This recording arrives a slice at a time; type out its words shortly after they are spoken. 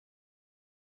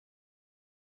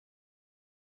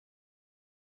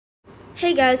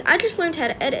Hey guys, I just learned how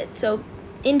to edit, so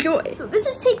enjoy. So this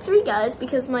is take 3, guys,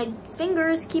 because my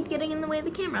fingers keep getting in the way of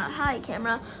the camera. Hi,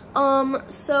 camera.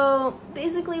 So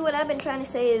basically what I've been trying to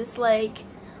say is, like,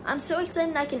 I'm so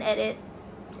excited I can edit.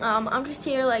 I'm just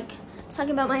here, like,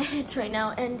 talking about my edits right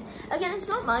now, and again, it's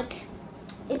not much.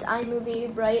 It's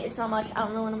iMovie, right? It's not much. I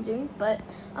don't know what I'm doing, but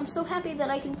I'm so happy that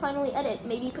I can finally edit.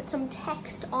 Maybe put some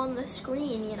text on the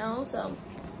screen, you know? So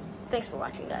thanks for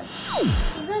watching, guys.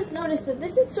 You guys noticed that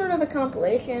this is sort of a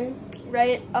compilation,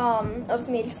 right? Of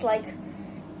me just like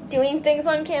doing things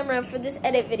on camera for this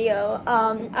edit video.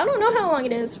 I don't know how long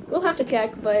it is. We'll have to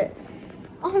check, but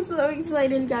I'm so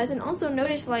excited, guys. And also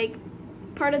notice, like,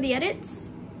 part of the edits,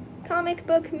 comic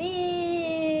book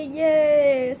me,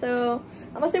 yay! So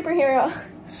I'm a superhero.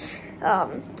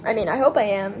 I mean, I hope I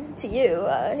am to you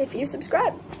if you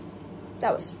subscribe.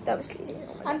 That was crazy.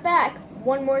 I'm back.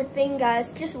 One more thing,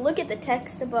 guys. Just look at the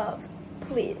text above,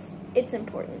 please. It's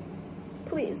important.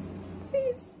 Please,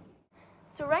 please.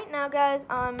 So right now, guys,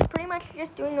 I'm pretty much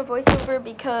just doing a voiceover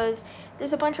because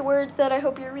there's a bunch of words that I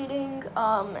hope you're reading,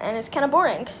 and it's kind of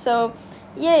boring. So,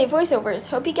 yay, voiceovers.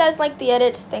 Hope you guys like the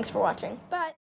edits. Thanks for watching.